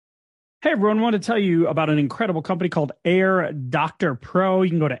Hey everyone, I want to tell you about an incredible company called Air Doctor Pro. You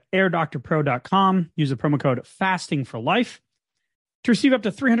can go to airdoctorpro.com, use the promo code FASTING for life to receive up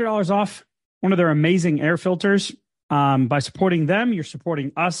to $300 off one of their amazing air filters. By supporting them, you're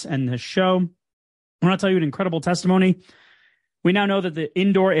supporting us and this show. I want to tell you an incredible testimony. We now know that the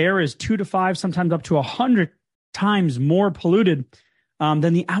indoor air is 2 to 5, sometimes up to 100 times more polluted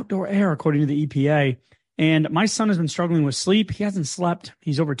than the outdoor air, according to the EPA. And my son has been struggling with sleep. He hasn't slept.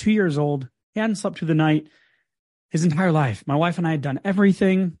 He's over 2 years old. He hadn't slept through the night his entire life. My wife and I had done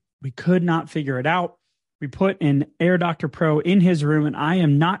everything. We could not figure it out. We put an Air Doctor Pro in his room, and I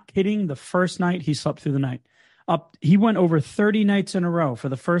am not kidding. The first night he slept through the night. He went over 30 nights in a row for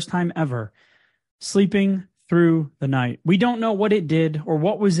the first time ever, sleeping through the night. We don't know what it did or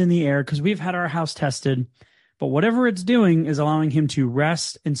what was in the air because we've had our house tested. But whatever it's doing is allowing him to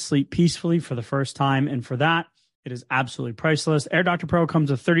rest and sleep peacefully for the first time. And for that, it is absolutely priceless. Air Doctor Pro comes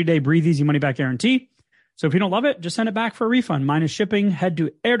with a 30-day breathe easy money back guarantee. So if you don't love it, just send it back for a refund. Minus shipping. Head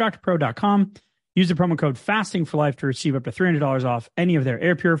to airdoctorpro.com. Use the promo code FASTING for life to receive up to $300 off any of their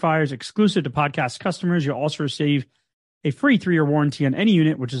air purifiers exclusive to podcast customers. You'll also receive a free 3-year warranty on any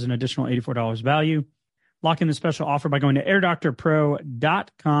unit, which is an additional $84 value. Lock in the special offer by going to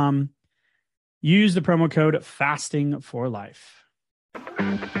airdoctorpro.com. Use the promo code FASTING for life.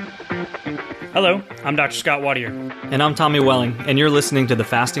 Hello, I'm Dr. Scott Watier. And I'm Tommy Welling, and you're listening to the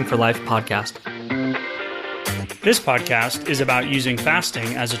Fasting for Life podcast. This podcast is about using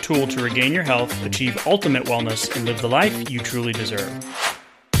fasting as a tool to regain your health, achieve ultimate wellness, and live the life you truly deserve.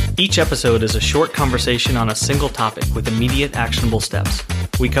 Each episode is a short conversation on a single topic with immediate actionable steps.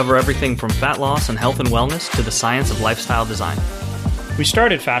 We cover everything from fat loss and health and wellness to the science of lifestyle design. We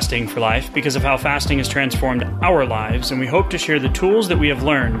started Fasting for Life because of how fasting has transformed our lives, and we hope to share the tools that we have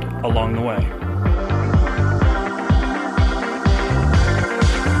learned along the way.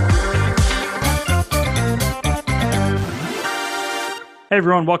 Hey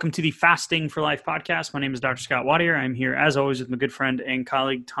everyone, welcome to the Fasting for Life podcast. My name is Dr. Scott Watier. I'm here as always with my good friend and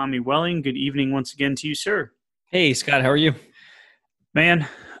colleague Tommy Welling. Good evening once again to you, sir. Hey Scott, how are you? Man,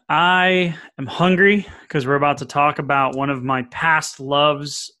 I am hungry because we're about to talk about one of my past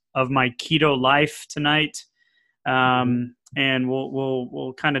loves of my keto life tonight. And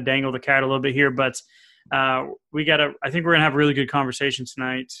we'll kind of dangle the carrot a little bit here, but I think we're gonna have a really good conversation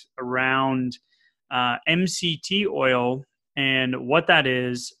tonight around MCT oil and what that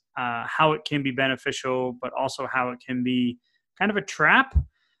is, how it can be beneficial, but also how it can be kind of a trap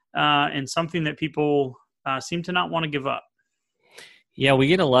and something that people seem to not want to give up. Yeah, we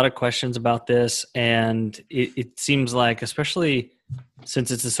get a lot of questions about this, and it seems like, especially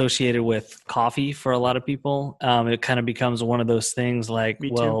since it's associated with coffee for a lot of people, it kind of becomes one of those things like,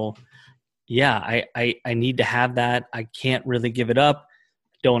 well, yeah, I need to have that. I can't really give it up.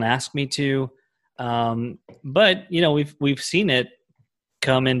 Don't ask me to. But you know, we've seen it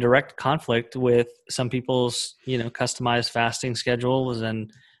come in direct conflict with some people's, customized fasting schedules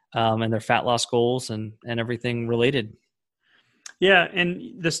and their fat loss goals and everything related. Yeah,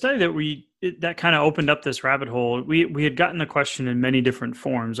 and the study that kind of opened up this rabbit hole, we had gotten the question in many different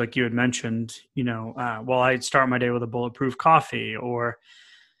forms, like you had mentioned, I'd start my day with a bulletproof coffee, or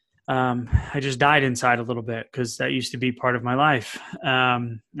I just died inside a little bit because that used to be part of my life.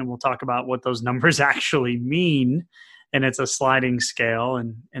 And we'll talk about what those numbers actually mean. And it's a sliding scale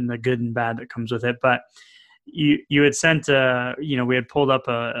and the good and bad that comes with it. But you had sent, we had pulled up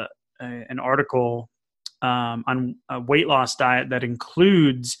an article on a weight loss diet that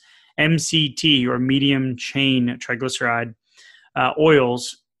includes MCT, or medium chain triglyceride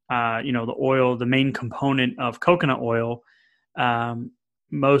oils. The main component of coconut oil. Main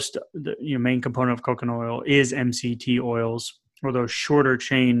component of coconut oil is MCT oils, or those shorter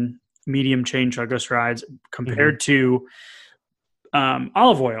chain, medium chain triglycerides compared to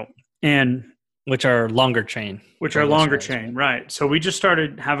olive oil, and which are longer chain. Right. So we just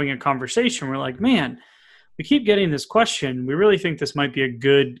started having a conversation. We're like, man, we keep getting this question. We really think this might be a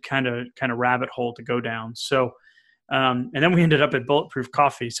good kind of rabbit hole to go down. So, and then we ended up at Bulletproof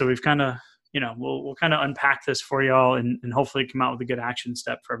Coffee. So we've kind of, we'll kind of unpack this for y'all and hopefully come out with a good action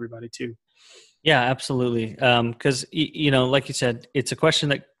step for everybody too. Yeah, absolutely. Because, like you said, it's a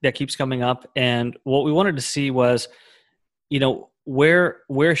question that keeps coming up. And what we wanted to see was,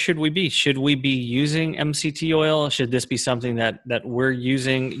 where should we be? Should we be using MCT oil? Should this be something that we're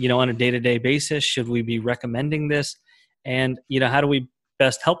using, on a day-to-day basis? Should we be recommending this? And, how do we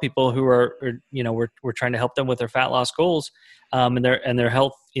best help people who are we're trying to help them with their fat loss goals, and their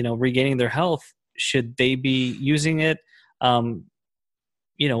health, regaining their health? Should they be using it? What's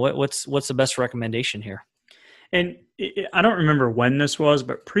the best recommendation here? And I don't remember when this was,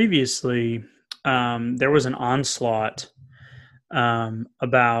 but previously there was an onslaught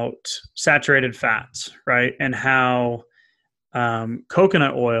about saturated fats, right? And how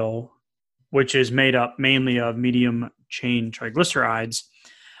coconut oil, which is made up mainly of medium chain triglycerides,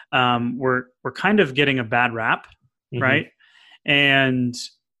 we're kind of getting a bad rap, right? And,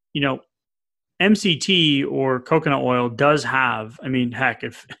 you know, MCT or coconut oil does have, I mean, heck,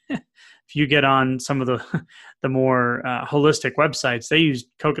 if you get on some of the more holistic websites, they use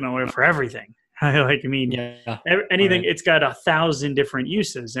coconut oil for everything. Like, I mean, anything, it's got 1,000 different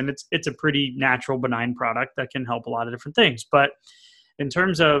uses, and it's a pretty natural, benign product that can help a lot of different things. But in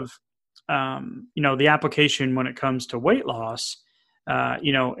terms of, the application when it comes to weight loss,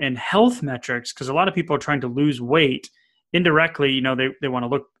 and health metrics, because a lot of people are trying to lose weight indirectly, they want to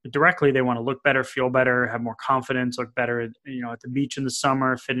look directly, they want to look better, feel better, have more confidence, look better, at the beach in the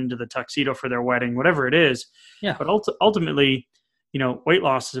summer, fit into the tuxedo for their wedding, whatever it is. Yeah. But ultimately, weight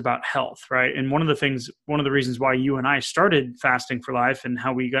loss is about health, right? And one of the reasons why you and I started Fasting for Life and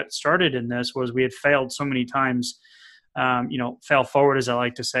how we got started in this was we had failed so many times, fail forward, as I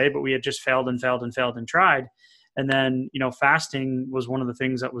like to say, but we had just failed and tried. And then, fasting was one of the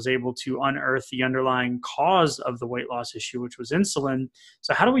things that was able to unearth the underlying cause of the weight loss issue, which was insulin.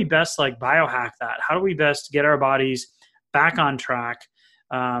 So how do we best biohack that? How do we best get our bodies back on track,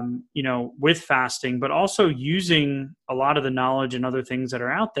 with fasting, but also using a lot of the knowledge and other things that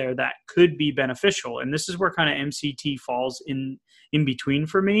are out there that could be beneficial? And this is where kind of MCT falls in between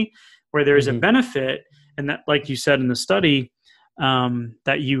for me, where there is a benefit. And that, like you said in the study,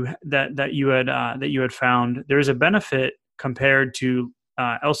 that you had found, there is a benefit compared to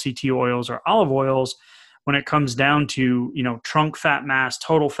LCT oils or olive oils when it comes down to trunk fat mass,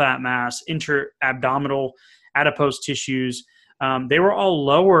 total fat mass, intra-abdominal adipose tissues. They were all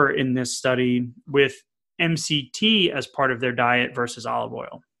lower in this study with MCT as part of their diet versus olive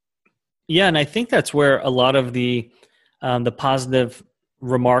oil. Yeah, and I think that's where a lot of the positive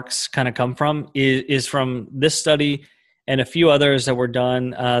remarks kind of come from is from this study and a few others that were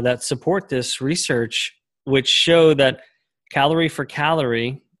done that support this research, which show that calorie for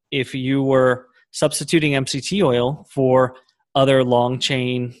calorie, if you were substituting MCT oil for other long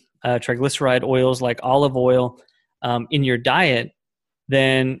chain triglyceride oils like olive oil in your diet,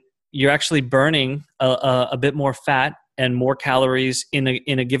 then you're actually burning a bit more fat and more calories in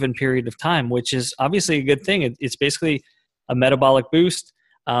a given period of time, which is obviously a good thing. It's basically a metabolic boost,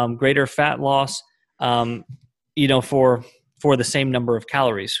 greater fat loss, for the same number of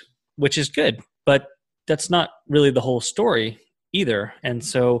calories, which is good. But that's not really the whole story either. And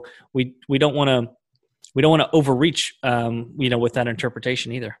so we don't want to overreach, with that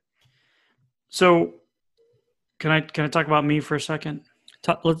interpretation either. So can I talk about me for a second?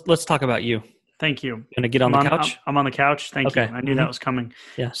 Let's talk about you. Thank you. Gonna get on the couch? I'm on the couch. Thank you. I knew that was coming.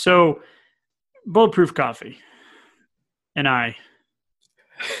 Yeah. So Bulletproof Coffee and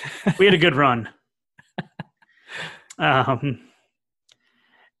we had a good run.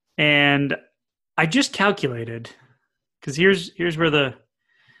 And I just calculated, because here's where the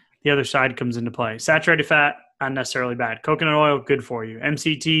other side comes into play. Saturated fat, not necessarily bad. Coconut oil, good for you.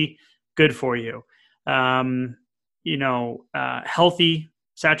 MCT, good for you. Healthy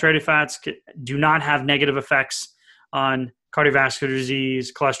saturated fats do not have negative effects on cardiovascular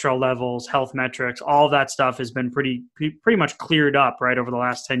disease, cholesterol levels, health metrics. All of that stuff has been pretty much cleared up, right, over the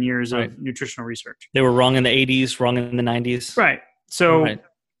last 10 years of nutritional research. They were wrong in the 80s, wrong in the 90s. Right. So,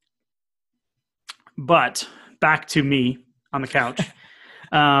 but back to me on the couch,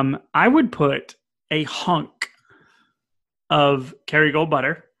 I would put a hunk of Kerrygold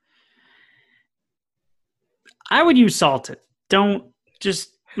butter. I would use salted. Don't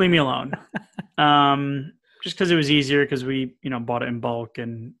just leave me alone. Just because it was easier, because we, bought it in bulk,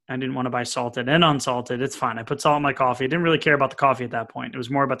 and I didn't want to buy salted and unsalted. It's fine. I put salt in my coffee. I didn't really care about the coffee at that point. It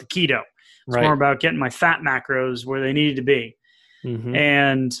was more about the keto. It's more about getting my fat macros where they needed to be. Mm-hmm.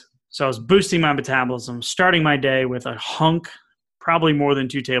 And so I was boosting my metabolism, starting my day with a hunk, probably more than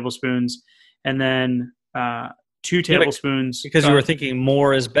 2 tablespoons, and then 2 tablespoons. Because you were thinking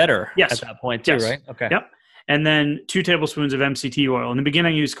more is better at that point too, right? Okay. Yep. And then 2 tablespoons of MCT oil. In the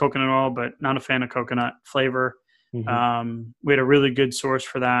beginning, I used coconut oil, but not a fan of coconut flavor. Mm-hmm. We had a really good source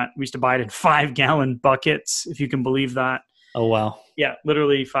for that. We used to buy it in 5-gallon buckets, if you can believe that. Oh, wow. Yeah,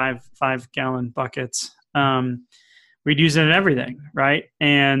 literally 5-gallon buckets. We'd use it in everything, right?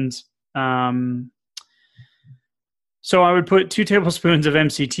 And so I would put 2 tablespoons of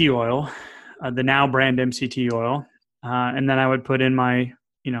MCT oil, the Now brand MCT oil, and then I would put in my,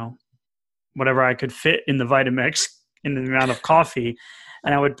 whatever I could fit in the Vitamix in the amount of coffee.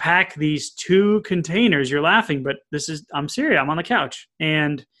 And I would pack these 2 containers. You're laughing, but I'm serious. I'm on the couch.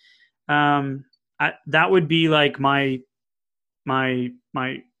 And that would be like my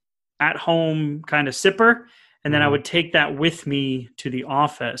at home kind of sipper. And then I would take that with me to the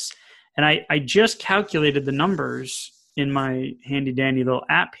office. And I just calculated the numbers in my handy dandy little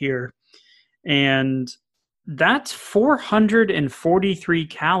app here. And that's 443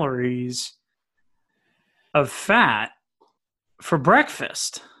 calories of fat for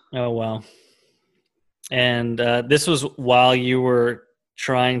breakfast. Oh, wow. And this was while you were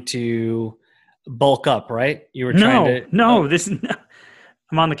trying to bulk up, right? You were trying to... No,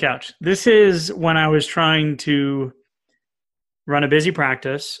 I'm on the couch. This is when I was trying to run a busy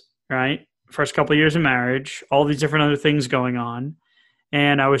practice, right? First couple of years of marriage, all these different other things going on.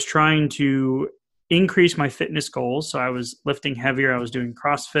 And I was trying to increase my fitness goals. So I was lifting heavier. I was doing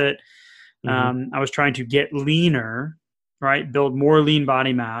CrossFit. I was trying to get leaner, right? Build more lean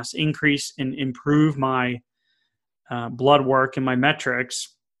body mass, increase and improve my blood work and my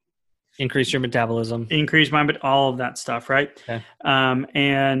metrics. Increase your metabolism. All of that stuff, right? Okay.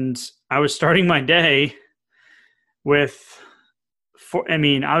 And I was starting my day with,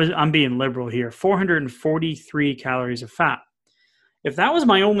 I'm being liberal here, 443 calories of fat. If that was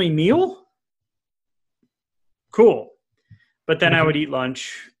my only meal, cool. But then I would eat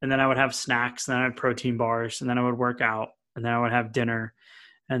lunch, and then I would have snacks, and then I had protein bars, and then I would work out, and then I would have dinner,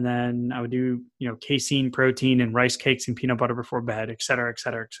 and then I would do, casein protein and rice cakes and peanut butter before bed, et cetera, et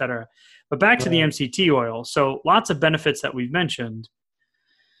cetera, et cetera. But back to the MCT oil. So lots of benefits that we've mentioned,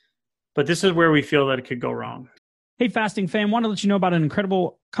 but this is where we feel that it could go wrong. Hey, fasting fam, want to let you know about an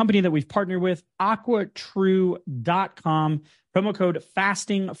incredible company that we've partnered with, aquatrue.com. Promo code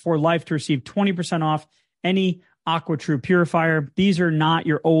fasting for life to receive 20% off any AquaTrue purifier. These are not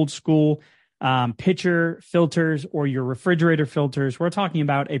your old school pitcher filters or your refrigerator filters. We're talking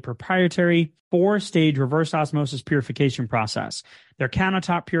about a proprietary 4-stage reverse osmosis purification process. Their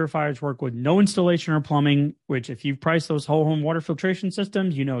countertop purifiers work with no installation or plumbing, which if you've priced those whole home water filtration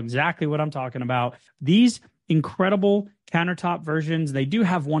systems, you know exactly what I'm talking about. These incredible countertop versions, they do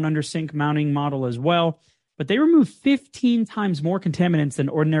have one under sink mounting model as well, but they remove 15 times more contaminants than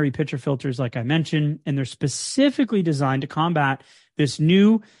ordinary pitcher filters, like I mentioned, and they're specifically designed to combat this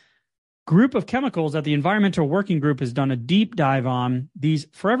new group of chemicals that the Environmental Working Group has done a deep dive on, these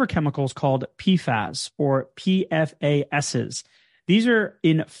forever chemicals called PFAS or PFASs. These are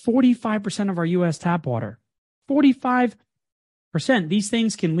in 45% of our U.S. tap water. 45%. These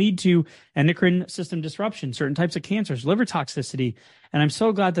things can lead to endocrine system disruption, certain types of cancers, liver toxicity. And I'm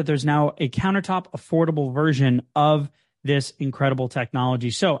so glad that there's now a countertop affordable version of this incredible technology.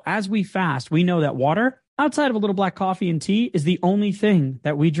 So as we fast, we know that water, outside of a little black coffee and tea, is the only thing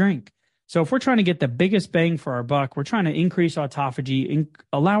that we drink. So if we're trying to get the biggest bang for our buck, we're trying to increase autophagy,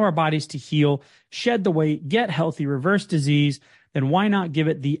 allow our bodies to heal, shed the weight, get healthy, reverse disease, then why not give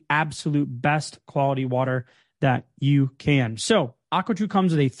it the absolute best quality water that you can? So AquaTrue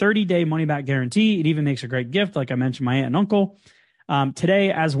comes with a 30-day money-back guarantee. It even makes a great gift, like I mentioned, my aunt and uncle.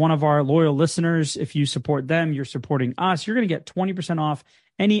 Today, as one of our loyal listeners, if you support them, you're supporting us. You're going to get 20% off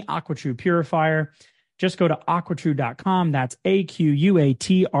any AquaTrue purifier. Just go to aquatrue.com. That's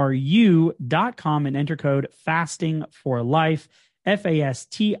AQUATRU.com and enter code fasting for life.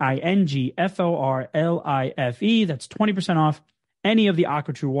 FASTINGFORLIFE. That's 20% off any of the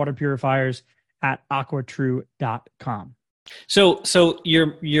AquaTrue water purifiers at aquatrue.com. So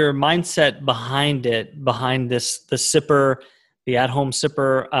your mindset behind this, the sipper, the at-home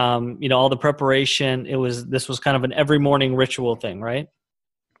sipper, all the preparation, this was kind of an every morning ritual thing, right?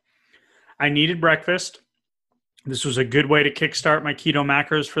 I needed breakfast. This was a good way to kickstart my keto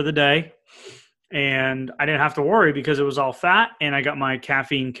macros for the day. And I didn't have to worry because it was all fat and I got my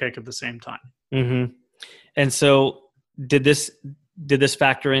caffeine kick at the same time. Mm-hmm. And so did this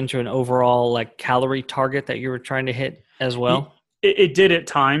factor into an overall like calorie target that you were trying to hit as well? It did at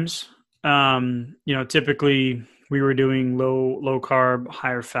times. Typically we were doing low carb,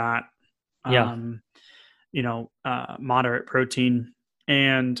 higher fat, moderate protein.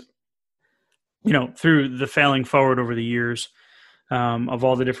 And through the failing forward over the years of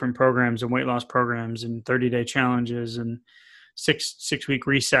all the different programs and weight loss programs and 30-day challenges and six-week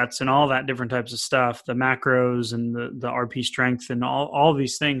resets and all that different types of stuff, the macros and the RP strength and all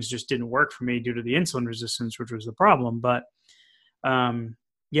these things just didn't work for me due to the insulin resistance, which was the problem. But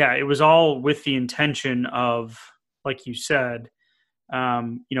it was all with the intention of, like you said,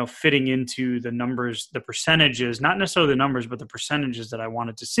 fitting into the numbers, the percentages, not necessarily the numbers, but the percentages that I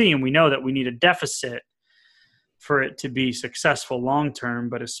wanted to see. And we know that we need a deficit for it to be successful long-term,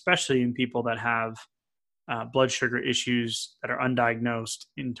 but especially in people that have blood sugar issues that are undiagnosed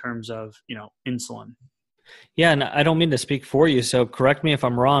in terms of, insulin. Yeah, and I don't mean to speak for you, so correct me if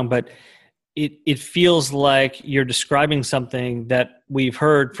I'm wrong, but it feels like you're describing something that we've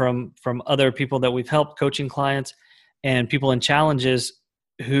heard from other people that we've helped, coaching clients and people in challenges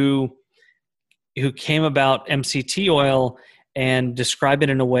who came about MCT oil and describe it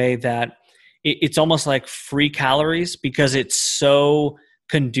in a way that it's almost like free calories because it's so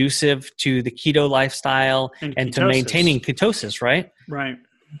conducive to the keto lifestyle and to maintaining ketosis, right? Right.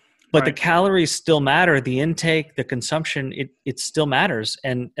 But the calories still matter. The intake, the consumption, it still matters.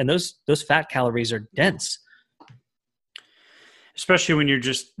 And those fat calories are dense. Especially when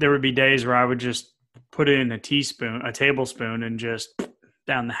there would be days where I would just put it in a tablespoon and just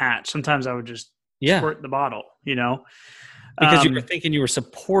down the hatch. Sometimes I would just squirt the bottle, Because you were thinking you were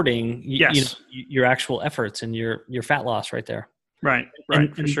supporting your actual efforts and your fat loss right there. Right,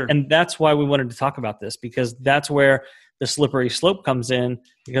 for sure. And that's why we wanted to talk about this, because that's where the slippery slope comes in.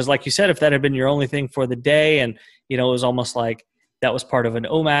 Because like you said, if that had been your only thing for the day and, it was almost like that was part of an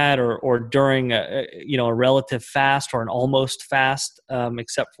OMAD or during a relative fast or an almost fast,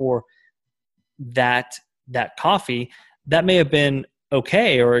 except for that coffee, that may have been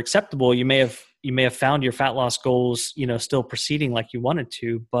okay or acceptable. You may have found your fat loss goals, still proceeding like you wanted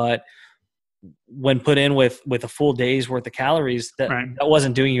to, but when put in with a full day's worth of calories, that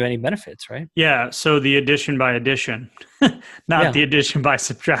wasn't doing you any benefits, right? Yeah. So the addition by addition, not the addition by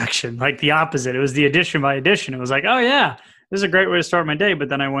subtraction, like the opposite. It was the addition by addition. It was like, oh yeah, this is a great way to start my day. But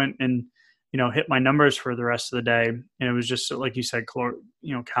then I went and, hit my numbers for the rest of the day. And it was just, like you said,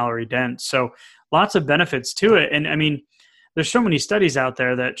 calorie dense. So lots of benefits to it. And I mean, there's so many studies out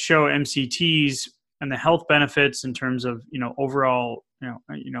there that show MCTs and the health benefits in terms of, overall,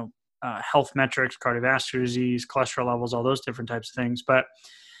 health metrics, cardiovascular disease, cholesterol levels, all those different types of things. But,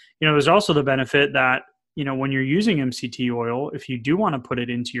 there's also the benefit that, when you're using MCT oil, if you do want to put it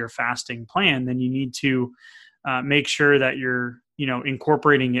into your fasting plan, then you need to make sure that you're,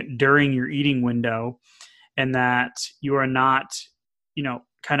 incorporating it during your eating window and that you are not,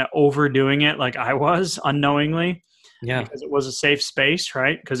 kind of overdoing it like I was unknowingly. Yeah. Because it was a safe space,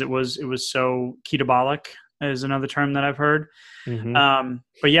 right? Because it was so ketabolic is another term that I've heard. Mm-hmm.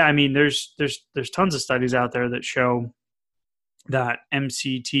 But yeah, I mean, there's tons of studies out there that show that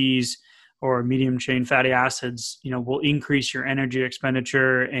MCTs or medium chain fatty acids, will increase your energy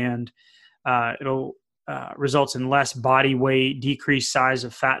expenditure and it'll results in less body weight, decreased size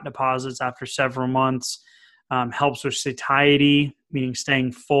of fat deposits after several months. Helps with satiety, meaning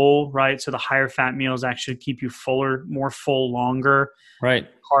staying full, right? So the higher fat meals actually keep you more full longer. Right.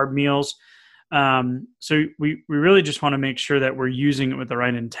 Carb meals. So we really just want to make sure that we're using it with the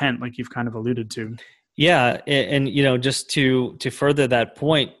right intent, like you've kind of alluded to. Yeah. And just to further that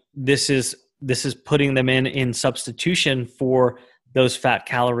point, this is putting them in substitution for those fat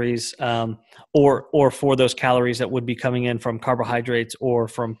calories, or for those calories that would be coming in from carbohydrates or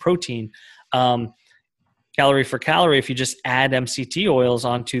from protein. Calorie for calorie, if you just add MCT oils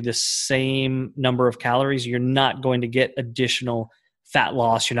onto the same number of calories, you're not going to get additional fat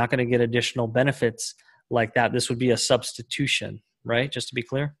loss. You're not going to get additional benefits like that. This would be a substitution, right? Just to be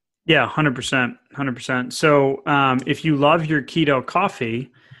clear. Yeah, 100%, 100%. So if you love your keto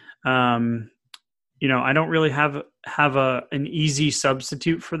coffee, I don't really have an easy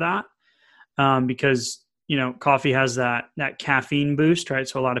substitute for that because, coffee has that caffeine boost, right?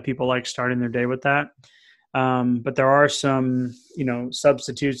 So a lot of people like starting their day with that. But there are some,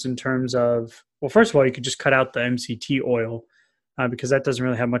 substitutes in terms of, well, first of all, you could just cut out the MCT oil because that doesn't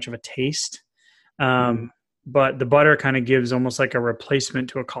really have much of a taste. But the butter kind of gives almost like a replacement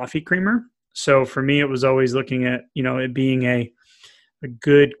to a coffee creamer. So for me, it was always looking at, it being a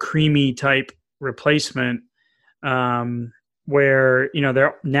good creamy type replacement where,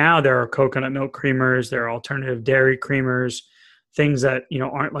 there are coconut milk creamers, there are alternative dairy creamers, things that,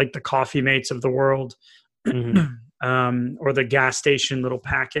 aren't like the Coffee Mates of the world. Mm-hmm. Or the gas station little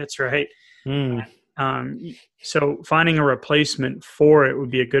packets, right? Mm. So finding a replacement for it would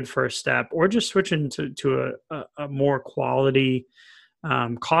be a good first step, or just switching to a more quality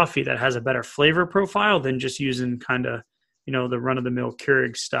coffee that has a better flavor profile than just using kind of, the run-of-the-mill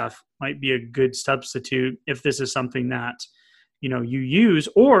Keurig stuff might be a good substitute if this is something that, you use,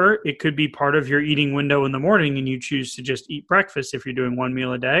 or it could be part of your eating window in the morning and you choose to just eat breakfast if you're doing one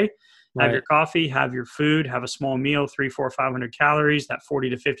meal a day. Have Right. your coffee, have your food, have a small meal, 300, 400, 500 calories, that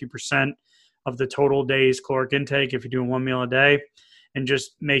 40 to 50% of the total day's caloric intake if you're doing one meal a day, and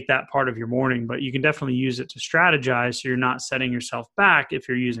just make that part of your morning. But you can definitely use it to strategize so you're not setting yourself back if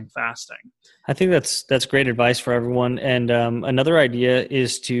you're using fasting. I think that's great advice for everyone. And another idea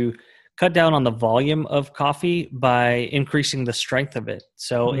is to cut down on the volume of coffee by increasing the strength of it.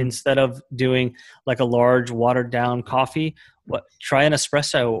 So instead of doing like a large watered down coffee, try an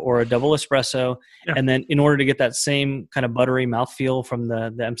espresso or a double espresso. Yeah. And then in order to get that same kind of buttery mouthfeel from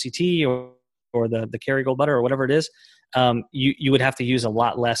the MCT or the Kerrygold butter or whatever it is, you would have to use a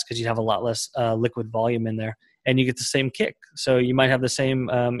lot less because you have a lot less liquid volume in there, and you get the same kick. So you might have the same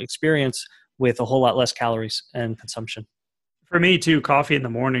experience with a whole lot less calories and consumption. For me too, coffee in the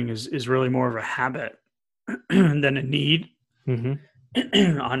morning is really more of a habit than a need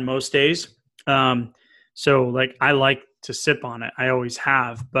on most days. So like I like to sip on it. I always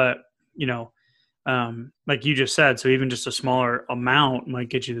have, but like you just said, so even just a smaller amount might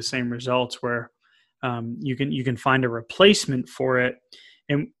get you the same results where you can find a replacement for it.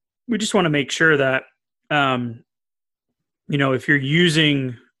 And we just want to make sure that, if you're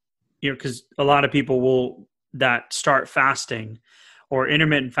using, because a lot of people that start fasting or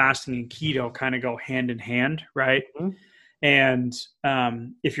intermittent fasting and keto kind of go hand in hand, right? Mm-hmm. And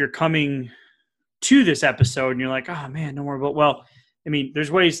if you're coming to this episode and you're like, oh man, no more, but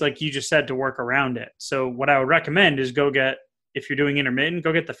there's ways like you just said to work around it. So what I would recommend is if you're doing intermittent,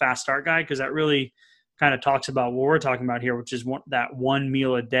 go get the Fast Start Guide, because that really kind of talks about what we're talking about here, which is that 1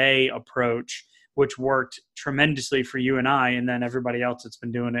 meal a day approach, which worked tremendously for you and I, and then everybody else that's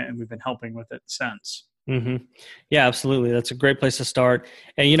been doing it, and we've been helping with it since. Mm-hmm. Yeah, absolutely. That's a great place to start.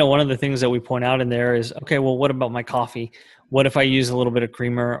 And, one of the things that we point out in there is, okay, well, what about my coffee? What if I use a little bit of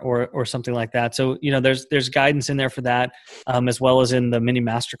creamer or something like that? So, there's guidance in there for that, as well as in the mini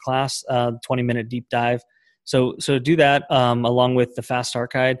masterclass, 20-minute deep dive. So do that along with the Fast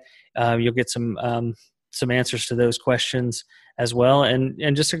Start Guide. You'll get some answers to those questions as well.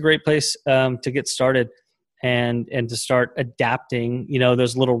 And just a great place to get started and to start adapting,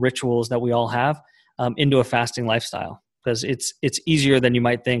 those little rituals that we all have into a fasting lifestyle, because it's easier than you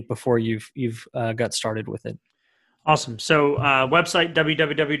might think before you've got started with it. Awesome. So website,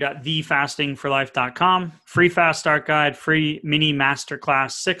 www.thefastingforlife.com, free Fast Start Guide, free mini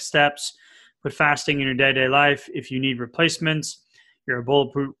masterclass, 6 steps, put fasting in your day-to-day life. If you need replacements, you're a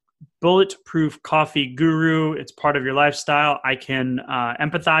bulletproof coffee guru. It's part of your lifestyle. I can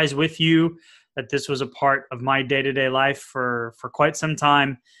empathize with you that this was a part of my day-to-day life for quite some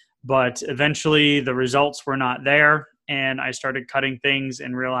time, but eventually the results were not there. And I started cutting things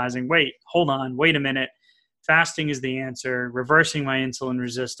and realizing, wait a minute. Fasting is the answer, reversing my insulin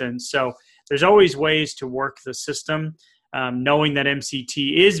resistance. So there's always ways to work the system. Knowing that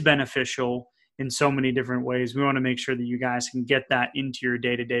MCT is beneficial in so many different ways, we want to make sure that you guys can get that into your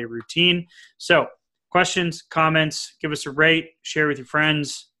day-to-day routine. So questions, comments, give us a rate, share with your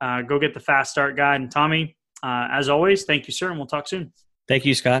friends, go get the Fast Start Guide. And Tommy, as always, thank you, sir, and we'll talk soon. Thank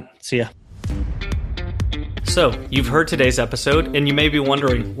you, Scott. See ya. So you've heard today's episode, and you may be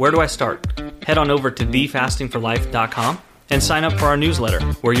wondering, where do I start? Head on over to thefastingforlife.com and sign up for our newsletter,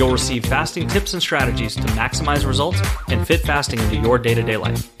 where you'll receive fasting tips and strategies to maximize results and fit fasting into your day-to-day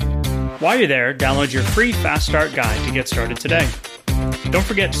life. While you're there, download your free Fast Start Guide to get started today. Don't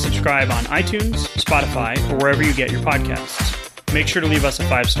forget to subscribe on iTunes, Spotify, or wherever you get your podcasts. Make sure to leave us a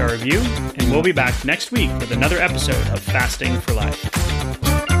 5-star review, and we'll be back next week with another episode of Fasting for Life.